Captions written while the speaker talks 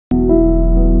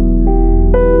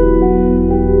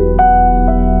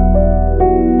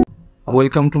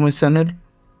Welcome to my channel.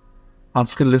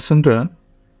 আজকের লেসনটা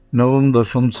নবম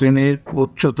দশম শ্রেণীর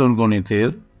উচ্চতর গণিতের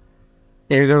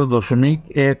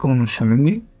 11.1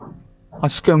 অনুশীলনী।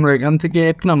 আজকে আমরা এখান থেকে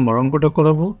 1 নম্বর অঙ্কটা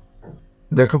করাবো।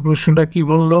 দেখো প্রশ্নটা কি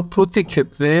বললো, প্রতি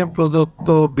ক্ষেত্রে প্রদত্ত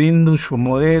বিন্দু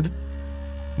সমূহের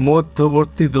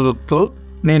মধ্যবর্তী দূরত্ব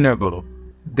নির্ণয় করো।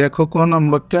 দেখো ক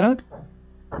নম্বরটা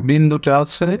বিন্দুটা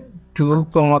আছে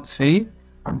 2,3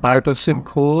 আর এটা হচ্ছে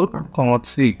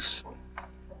 4,6।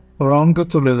 অঙ্ক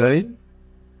তুলে দেয়।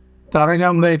 তার আগে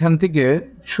আমরা এখান থেকে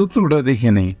সূত্রটা দেখে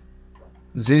নিই,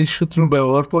 যে সূত্র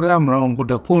ব্যবহার করে আমরা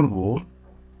অঙ্কটা করব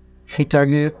সেটা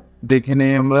আগে দেখে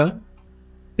নেই। আমরা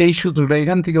এই সূত্রটা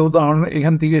এখান থেকে উদাহরণ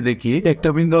এখান থেকে দেখি। একটা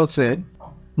বিন্দু আছে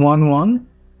 1, 1,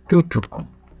 2, 2।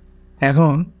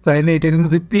 এখন তাইলে এটাকে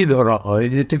যদি পি ধরা হয়,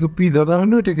 যেটাকে পি ধরা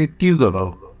হলো এটাকে কিউ ধরা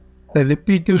হলো, তাহলে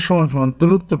পি কিউ সমান সমান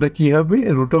দূরত্বটা কী হবে,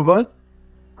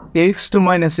 √x2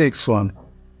 - x1।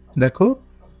 দেখো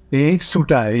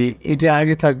x2টা এটা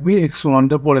আগে থাকবে,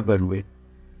 x1টা পরে থাকবে।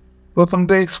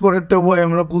 প্রথমটা x পরেরটা y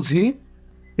আমরা বুঝি।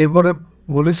 এরপরে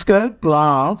হোল স্কয়ার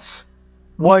প্লাস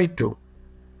y2,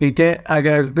 এটা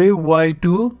আগে আসবে y2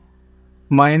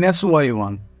 -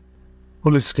 y1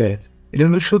 হোল স্কয়ার। এটা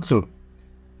হলো সূত্র।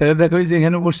 তাহলে দেখো এই যে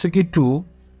এখানে বসছে কি 2,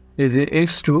 এই যে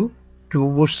x2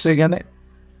 বসছে এখানে,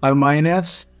 আর মাইনাস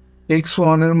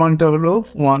x1 এর মানটা হলো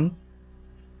 1,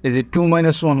 এই যে 2 -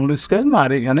 1 হোল স্কয়ার,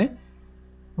 আর এখানে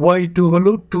y2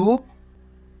 হলো 2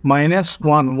 -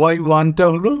 1, y1টা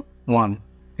হলো 1,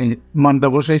 এই মানটা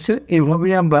বসাইছে।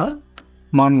 এইভাবেই আমরা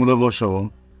মানগুলো বসাবো।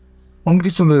 অঙ্কে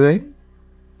চলে যাই।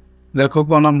 দেখো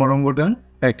ক নম্বর অঙ্কটা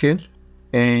একের,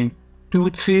 এই 2,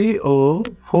 3 ও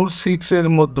 4, 6 এর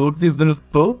মধ্যবর্তী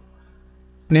দূরত্ব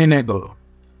নির্ণয় করো।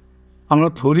 আমরা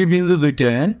ধরি বিন্দু দুইটা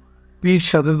পির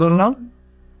সাথে ধরলাম,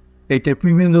 এইটা পি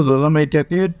বিন্দু ধরলাম,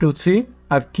 এইটাকে 2, 3,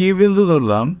 আর কি বিন্দু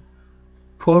ধরলাম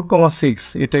 4,6,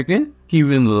 এটাকে কি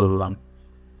বিন্দু ধরলাম।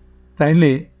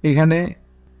 তাইলে এখানে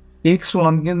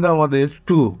x1 কিন্তু আমাদের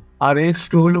 2 আর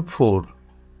x2 হলো 4,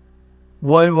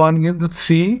 y1 কিন্তু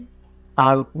 3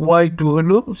 আর y2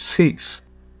 হলো 6।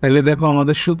 তাহলে দেখো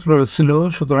আমাদের সূত্র ছিল,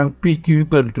 সুতরাং P Q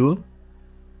equal to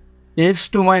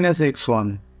x2 - x1।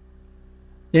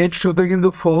 x2তে কিন্তু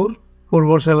 4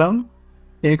 বসালাম,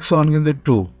 x1 কিন্তু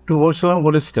 2 বসালাম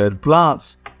হোল স্কয়ার, প্লাস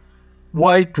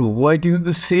y2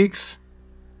 কিন্তু 6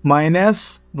 মাইনাস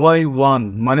y1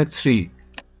 মানে 3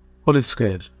 হোল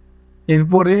স্কয়ার।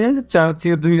 এরপরে 4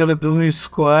 থেকে 2 গেলে 2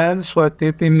 স্কোয়ার, 6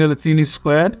 থেকে 3 গেলে 3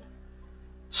 স্কোয়ার,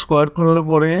 স্কোয়ার করলে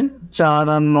পরে 4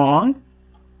 আর 9,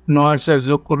 9 আর 4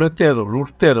 যোগ করলে 13,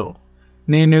 √13।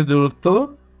 নির্ণয় দূরত্ব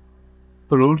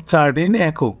 √13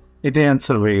 একক। এটাই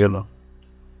অ্যান্সার হয়ে গেল।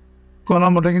 ক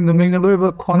নম্বরটা কিন্তু হয়ে গেল।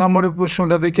 এবার খ নম্বরের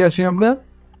প্রশ্নটা দেখে আসি আমরা।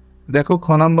 দেখো খ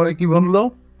নম্বরে কি বললো,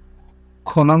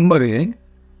 খ নম্বরে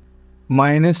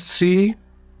 -3,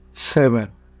 7,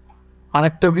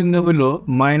 আরেকটা বিন্দু হইল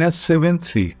 -7,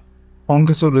 3।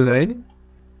 অঙ্কে চলে যায়।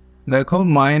 দেখো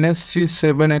 -3,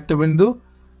 7 একটা বিন্দু,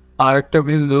 আর একটা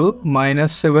বিন্দু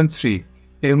 -7, 3,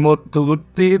 এর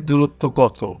মধ্যবর্তী দূরত্ব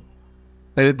কত?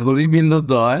 তাই ধরি বিন্দু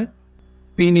দ্বয়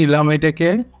পি নিলাম এটাকে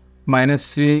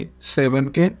 -3,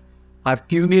 7কে, আর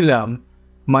কিউ নিলাম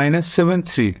 -7,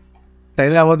 3।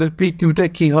 তাইলে আমাদের পি কিউটা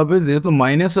কী হবে, যেহেতু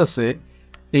মাইনাস আছে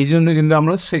এই জন্য কিন্তু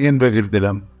আমরা সেকেন্ড ব্র্যাকেট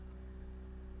দিলাম।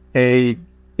 এই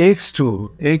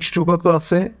x2 কত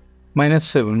আছে,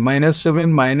 -7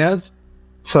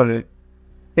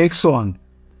 x1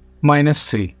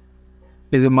 -3,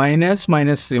 এই যে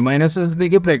 -3 মাইনাসের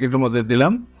দিকে ব্র্যাকেটের মধ্যে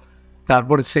দিলাম,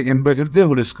 তারপরে সেকেন্ড ব্র্যাকেট দিয়ে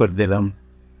হোল স্কয়ার দিলাম।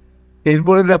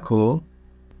 এরপরে দেখো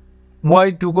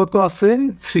y2 কত আছে,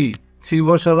 3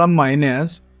 বসালাম, মাইনাস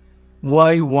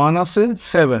y1 আছে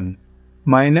 7,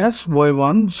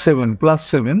 -y1 7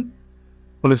 +7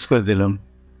 হোল স্কয়ার দিলাম।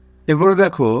 এরপরে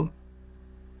দেখো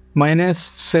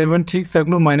 -7 ঠিক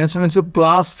থাকলো,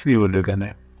 -3 হলো এখানে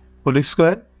হোল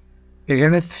স্কয়ার,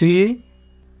 এখানে 3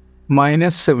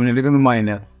 -7, এটা কিন্তু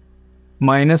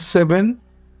 -7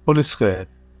 হোল স্কয়ার।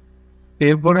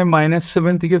 এরপরে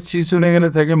 -7 থেকে 3 চলে গেলে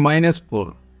থাকে -4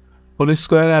 হোল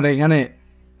স্কয়ার, আর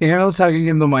এখানেও থাকে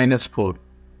কিন্তু -4,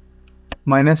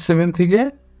 -7 থেকে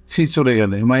 3 চলে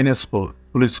গেলে -4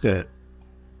 হোল স্কয়ার।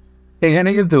 এখানে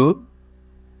কিন্তু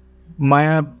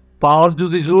পাওয়ার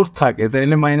যদি জোর থাকে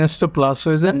তাহলে মাইনাসটা প্লাস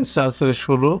হয়ে যায়, 4 ×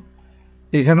 16।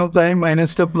 এখানেও তাই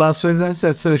মাইনাসটা প্লাস হয়ে যায়,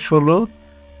 4 × 16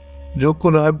 যোগ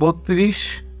করা হয় 32।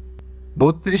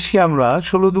 32কে আমরা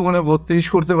 16 দুগুণে 32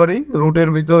 করতে পারি রুটের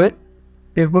ভিতরে।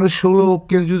 এরপরে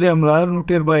 16কে যদি আমরা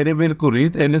রুটের বাইরে বের করি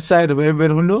তাহলে 4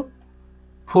 বের হলো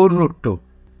 4√2।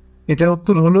 এটা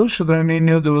উত্তর হলো। সুতরাং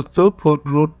নির্ণয় দূরত্ব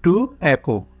 4√2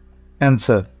 একক,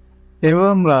 অ্যান্সার। এবার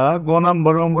আমরা গ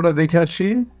নম্বর অঙ্কটা দেখে আসি।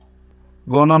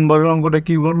 গ নম্বরের অঙ্কটা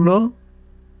কি বললো,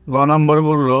 গ নম্বর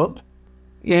বললো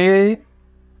এ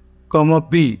কমা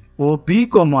বি ও বি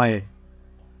কমা এ,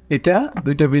 এটা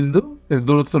দুইটা বিন্দু এর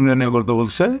দূরত্ব নির্ণয় করতে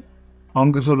বলছে।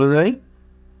 অঙ্কে চলে যাই।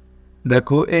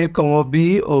 দেখো এ কমা বি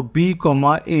ও বি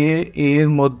কমা এ এর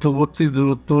মধ্যবর্তী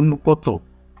দূরত্ব কত?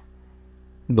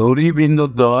 ধরি বিন্দু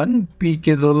দ্বয় পি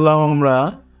কে ধরলাম আমরা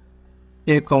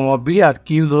এ কমা বি আর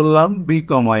কিউ ধরলাম বি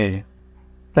কমা এ।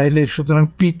 তাইলে সুতরাং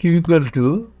পি কিউ ইকুয়াল টু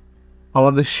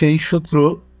আমাদের সেই সূত্র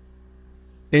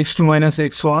x2 মাইনাস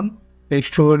x1,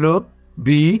 x2 হলো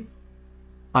বি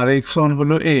আর x1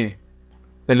 হলো এ,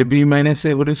 তাহলে বি মাইনাস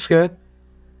এ হোল স্কোয়ার।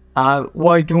 আর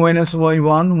y2 মাইনাস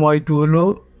y1, y2 হলো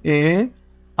এ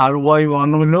আর y1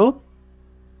 হলো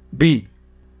বি,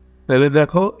 তাহলে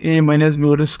দেখো এ মাইনাস বি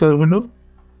হোল স্কোয়ার হলো।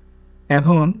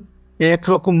 এখন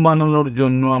একরকম বানানোর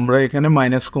জন্য আমরা এখানে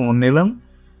মাইনাস কমন নিলাম,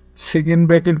 সেকেন্ড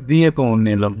ব্র্যাকেট দিয়ে কমন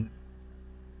নিলাম,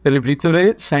 তাহলে ভিতরে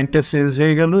সাইনটা চেঞ্জ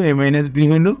হয়ে গেল, এ মাইনাস বি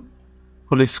হইল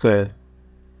হোল স্কোয়ার।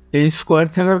 এই স্কোয়ার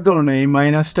থাকার কারণে এই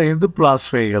মাইনাসটা কিন্তু প্লাস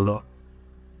হয়ে গেল,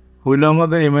 হইল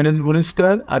আমাদের এ মাইনাস বি হোল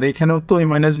স্কোয়ার। আর এখানেও তো এ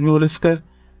মাইনাস বি হোল স্কোয়ার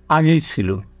আগেই ছিল,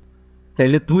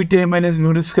 তাইলে দুইটা এ মাইনাস বি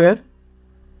হোল স্কোয়ার।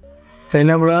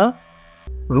 তাইলে আমরা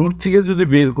রুট থেকে যদি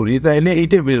বের করি তাইলে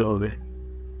এইটা বের হবে,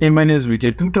 এ মাইনাস বিটা,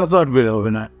 টুটা তো আর বের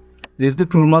হবে না, যেহেতু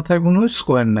টুর মাথায় কোনো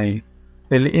স্কোয়ার নাই।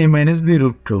 তাহলে এ মাইনাস বি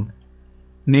রুট টু,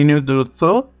 নির্ণয় দূরত্ব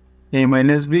এ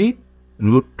মাইনাস বি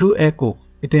রুট টু একক,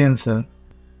 এটাই অ্যান্সার।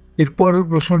 এরপরের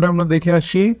প্রশ্নটা আমরা দেখে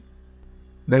আসি।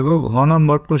 দেখো ঘ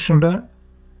নম্বর প্রশ্নটা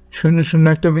 0 0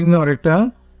 একটা বিন্দু আর একটা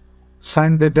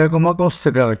সাইন থিটা কমা কস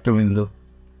থিটা আরেকটা বিন্দু।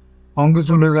 অঙ্কে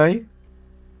চলে যাই।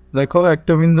 দেখো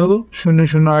একটা বিন্দু 0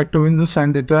 0 আর একটা বিন্দু সাইন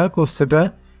থিটা কস থিটা,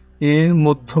 এর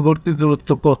মধ্যবর্তী দূরত্ব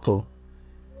কত?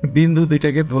 বিন্দু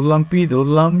দুইটাকে ধরলাম পি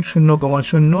ধরলাম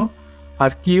 0,0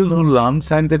 আর কিউ ধরলাম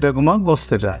সাইন থিটা কমা কস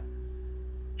থিটা।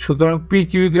 সুতরাং পি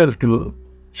কিউ ইকুয়াল টু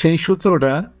সেই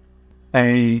সূত্রটা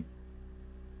এই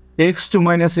x2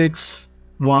 minus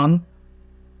x1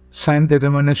 sine theta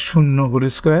minus 0 whole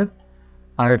square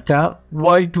আর একটা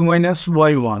y2 minus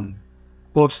y1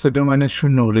 cos theta minus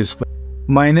 0 whole square.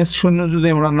 Minus 0 যদি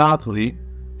আমরা না ধরি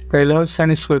তাহলে হয় sine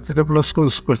square theta plus cos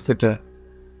square theta.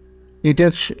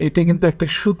 এটা কিন্তু একটা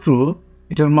সূত্র,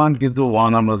 এটার মান কিন্তু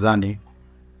 1 আমরা জানি,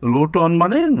 রুট 1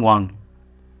 মানে 1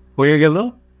 হয়ে গেল।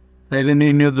 তাইলে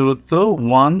নির্ণয় দূরত্ব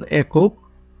 1 একক,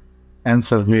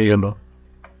 অ্যান্সার হয়ে গেল।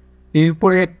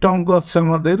 এরপরে একটা অঙ্ক আছে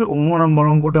আমাদের, নম্বর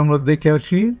অঙ্কটা আমরা দেখে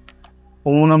আসি।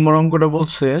 নম্বর অঙ্কটা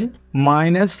বলছে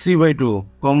 -3/2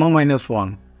 কমা -1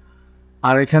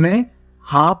 আর এখানে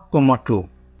হাফ কমা 2।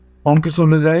 অঙ্কে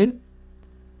চলে যায়।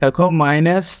 দেখো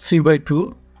 -3/2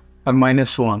 আর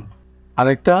 -1 আর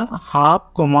একটা হাফ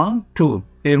কমা 2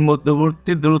 এর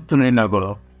মধ্যবর্তী দূরত্ব নির্ণয়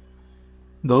করো।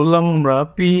 ধরলাম আমরা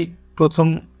পি, প্রথম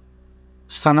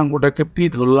স্থানাঙ্কটাকে পি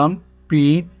ধরলাম, পি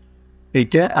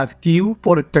এইটা, আর কিউ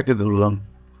পরেরটাকে ধরলাম।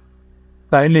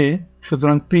 তাইলে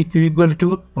সুতরাং পি কিউ ইকুয়াল টু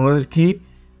আমাদের কি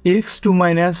x2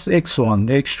 মাইনাস x1,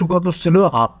 x2 কত ছিল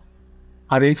হাফ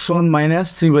আর x1 মাইনাস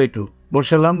 3/2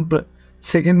 বসালাম,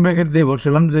 সেকেন্ড ব্র্যাকেট দিয়ে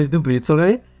বসালাম যেহেতু ভিতরে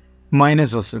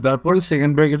মাইনাস আছে, তারপরে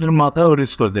সেকেন্ড ব্র্যাকেটের মাথা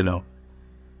ওরিস করে দিলাম।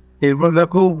 এরপর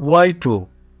দেখো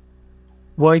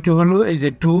y2 হলো এই যে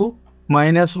 2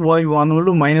 মাইনাস y1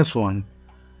 হলো -1,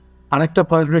 আরেকটা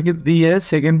ফার্স্ট ব্র্যাকেট দিয়ে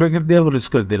সেকেন্ড ব্র্যাকেট দিয়ে ওরিস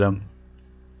করে দিলাম।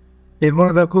 এরপর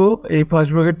দেখো এই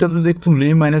ফার্স্ট ব্র্যাকেটটা যদি তুলি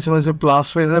মাইনাস মাইনাসে প্লাস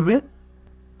হয়ে যাবে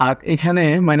আর এখানে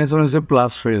মাইনাস মাইনাসে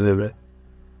প্লাস হয়ে যাবে।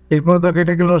 এরপর দেখো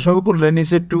এটাকে লসাগু করলে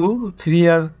নিচে 2, 3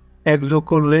 আর 1 যোগ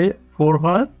করলে 4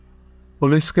 হয়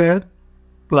হোল স্কোয়ার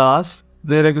প্লাস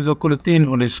 2 যোগ করলে 3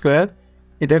 হোল স্কোয়ার।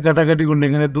 এটা কাটাকাটি করলে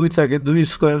এখানে 2 থাকে, 2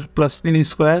 স্কোয়ার প্লাস 3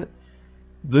 স্কোয়ার,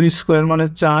 2 স্কোয়ার মানে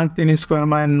 4, 3 স্কোয়ার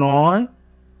মানে 9,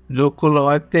 যোগ করলে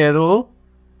হয় 13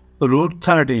 রুট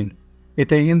 13।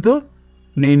 এটাই কিন্তু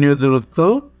নির্ণয় দূরত্ব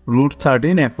রুট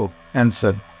 13 একক,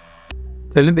 অ্যান্সার।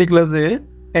 তাহলে দেখলাম যে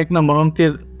 1 নম্বর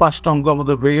অঙ্কের 5টা অঙ্ক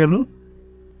আমাদের হয়ে গেল।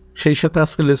 সেই সাথে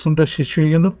আজকে লেসনটা শেষ হয়ে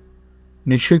গেল।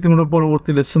 নিশ্চয়ই তোমরা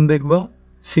পরবর্তী লেসন দেখবা।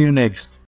 C you next.